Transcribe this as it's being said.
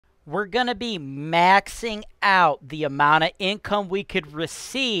we're going to be maxing out the amount of income we could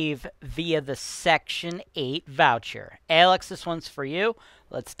receive via the Section 8 voucher. Alex, this one's for you.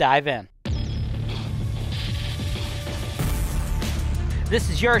 Let's dive in. This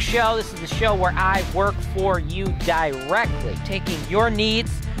is your show. This is the show where I work for you directly, taking your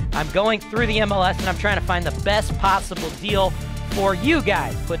needs. I'm going through the MLS and I'm trying to find the best possible deal for you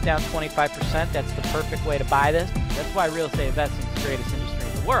guys. Put down 25%. That's the perfect way to buy this. That's why real estate investing is the greatest industry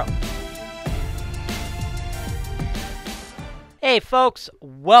in the world. Hey folks,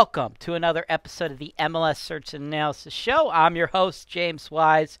 welcome to another episode of the MLS Search Analysis Show. I'm your host, James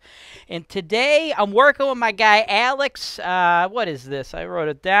Wise, and today I'm working with my guy, Alex. What is this? I wrote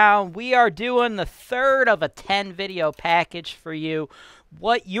it down. We are doing the third of a 10-video package for you.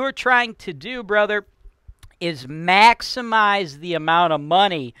 What you're trying to do, brother, is maximize the amount of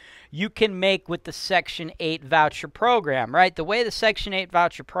money you can make with the Section 8 voucher program, right? The way the Section 8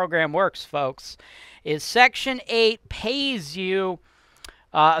 voucher program works, folks, is Section 8 pays you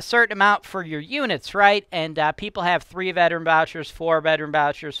a certain amount for your units, right? And people have 3-bedroom vouchers, 4-bedroom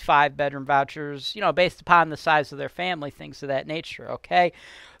vouchers, 5-bedroom vouchers, you know, based upon the size of their family, things of that nature, okay?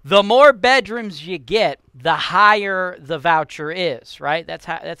 The more bedrooms you get, the higher the voucher is, right? That's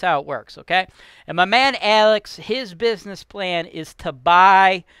how it works, okay? And my man Alex, his business plan is to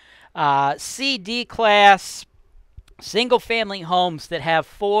buy CD class single-family homes that have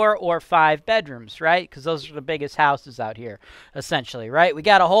 4 or 5 bedrooms, right? Because those are the biggest houses out here, essentially, right? We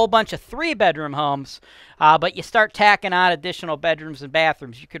got a whole bunch of 3-bedroom homes, but you start tacking on additional bedrooms and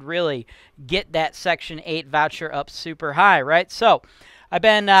bathrooms, you could really get that Section 8 voucher up super high, right? So I've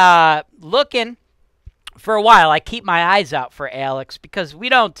been looking for a while. I keep my eyes out for Alex because we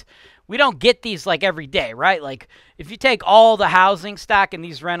don't get these like every day, right? Like if you take all the housing stock in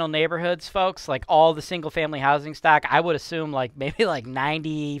these rental neighborhoods, folks, like all the single family housing stock, I would assume like maybe like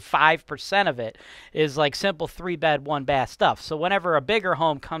 95% of it is like simple 3-bed, 1-bath stuff. So whenever a bigger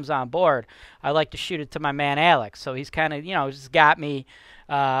home comes on board, I like to shoot it to my man Alex. So he's kind of, you know, just got me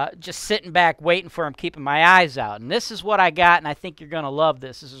just sitting back waiting for him, keeping my eyes out. And this is what I got, and I think you're going to love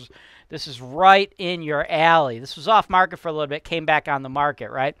this. This is right in your alley. This was off market for a little bit, came back on the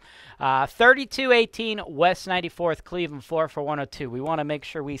market, right? 3218 West 94th, Cleveland, 44102. We want to make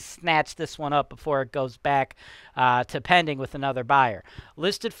sure we snatch this one up before it goes back to pending with another buyer.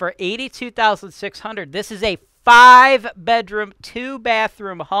 Listed for $82,600. This is a 5-bedroom,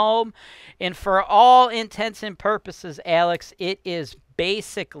 2-bathroom home. And for all intents and purposes, Alex, it is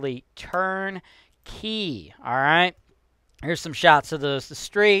basically turnkey, all right? Here's some shots of the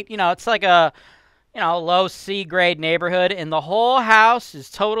street. You know, it's like a, you know, low C-grade neighborhood, and the whole house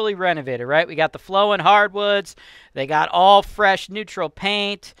is totally renovated, right? We got the flowing hardwoods. They got all fresh neutral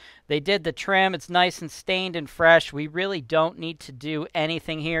paint. They did the trim. It's nice and stained and fresh. We really don't need to do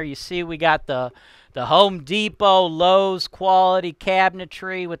anything here. You see we got the Home Depot, Lowe's quality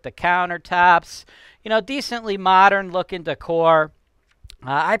cabinetry with the countertops. You know, decently modern looking decor.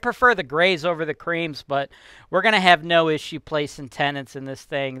 I prefer the grays over the creams, but we're going to have no issue placing tenants in this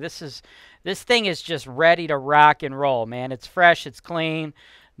thing. This thing is just ready to rock and roll, man. It's fresh, it's clean.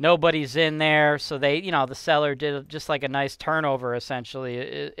 Nobody's in there, so they, you know, the seller did just like a nice turnover, essentially,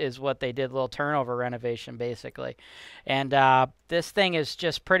 is what they did, a little turnover renovation, basically. And this thing is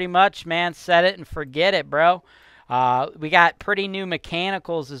just pretty much, man, set it and forget it, bro. We got pretty new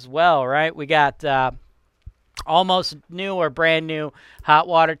mechanicals as well, right? We got almost new or brand new hot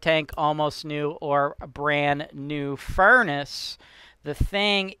water tank, almost new or brand new furnace. The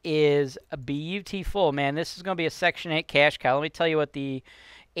thing is beautiful, man. This is going to be a Section 8 cash cow. Let me tell you what the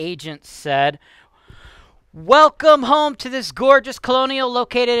agent said. Welcome home to this gorgeous colonial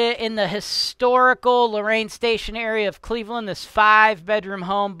located in the historical Lorraine Station area of Cleveland. This 5-bedroom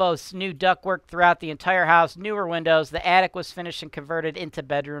home boasts new ductwork throughout the entire house, newer windows. The attic was finished and converted into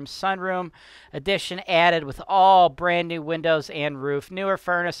bedroom, sunroom addition added with all brand new windows and roof, newer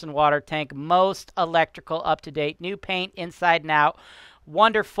furnace and water tank, most electrical up to date, new paint inside and out.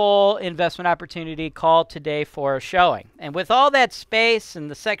 Wonderful investment opportunity. Call today for a showing. And with all that space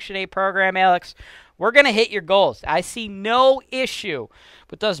and the Section 8 program, Alex, we're going to hit your goals. I see no issue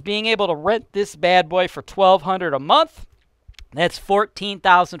with us being able to rent this bad boy for $1,200 a month. That's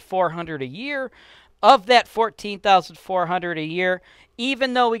 $14,400 a year. Of that $14,400 a year,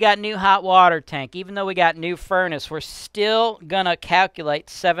 even though we got new hot water tank, even though we got new furnace, we're still going to calculate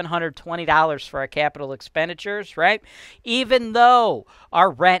 $720 for our capital expenditures, right? Even though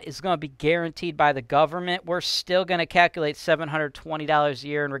our rent is going to be guaranteed by the government, we're still going to calculate $720 a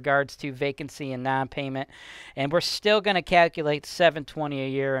year in regards to vacancy and non-payment. And we're still going to calculate $720 a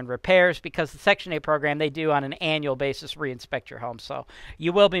year in repairs, because the Section 8 program, they do on an annual basis re-inspect your home. So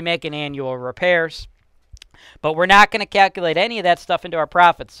you will be making annual repairs. But we're not going to calculate any of that stuff into our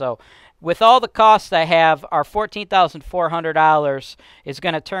profits. So with all the costs I have, our $14,400 is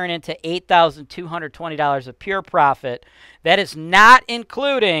going to turn into $8,220 of pure profit. That is not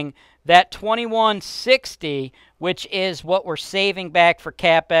including that $2,160, which is what we're saving back for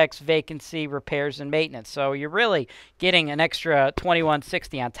CapEx, vacancy, repairs, and maintenance. So you're really getting an extra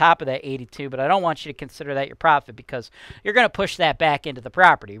 $2,160 on top of that $82, but I don't want you to consider that your profit, because you're going to push that back into the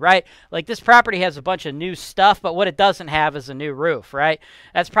property, right? Like, this property has a bunch of new stuff, but what it doesn't have is a new roof, right?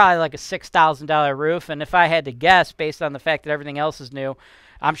 That's probably like a $6,000 roof, and if I had to guess, based on the fact that everything else is new,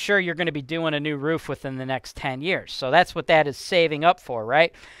 I'm sure you're going to be doing a new roof within the next 10 years. So that's what that is saving up for,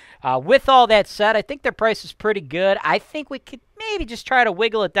 right? With all that said, I think their price is pretty good. I think we could maybe just try to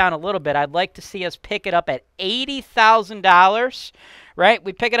wiggle it down a little bit. I'd like to see us pick it up at $80,000, right?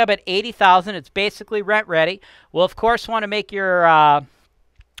 We pick it up at $80,000. It's basically rent ready. We'll, of course, want to make your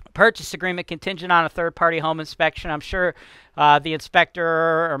purchase agreement contingent on a third-party home inspection. I'm sure the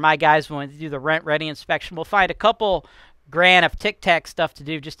inspector or my guys, when they do the rent-ready inspection, will find a couple grand of tic-tac stuff to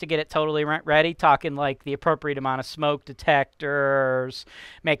do just to get it totally rent-ready, talking like the appropriate amount of smoke detectors,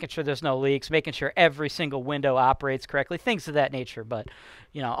 making sure there's no leaks, making sure every single window operates correctly, things of that nature. But,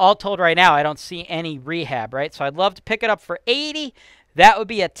 you know, all told right now, I don't see any rehab, right? So I'd love to pick it up for $80,000. That would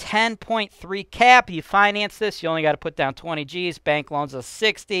be a 10.3 cap. You finance this, you only got to put down 20 G's, bank loans of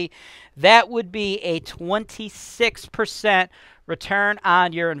 60. That would be a 26% return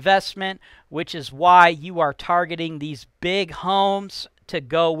on your investment, which is why you are targeting these big homes to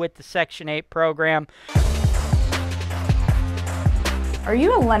go with the Section 8 program. Are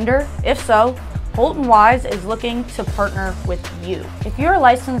you a lender? If so, Holton-Wise is looking to partner with you. If you're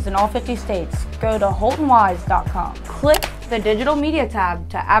licensed in all 50 states, go to HoltonWise.com. Click the digital media tab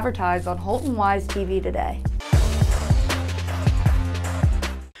to advertise on HoltonWiseTV today.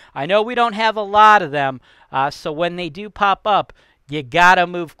 I know we don't have a lot of them, so when they do pop up, you gotta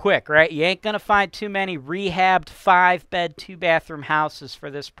move quick, right? You ain't gonna find too many rehabbed 5-bed, 2-bathroom houses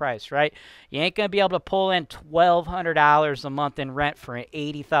for this price, right? You ain't gonna be able to pull in $1,200 a month in rent for an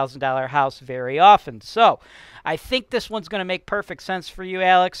 $80,000 house very often. So I think this one's gonna make perfect sense for you,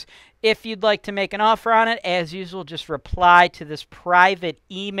 Alex. If you'd like to make an offer on it, as usual, just reply to this private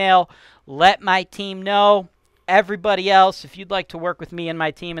email. Let my team know. Everybody else, if you'd like to work with me and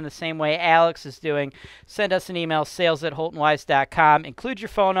my team in the same way Alex is doing, send us an email, sales@HoltonWise.com. Include your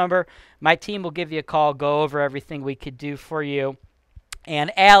phone number. My team will give you a call, go over everything we could do for you. And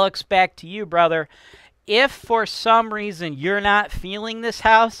Alex, back to you, brother. If for some reason you're not feeling this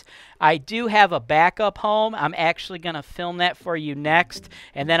house, I do have a backup home. I'm actually going to film that for you next,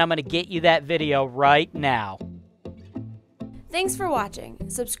 and then I'm going to get you that video right now. Thanks for watching.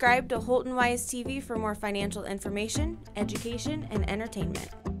 Subscribe to HoltonWise TV for more financial information, education, and entertainment.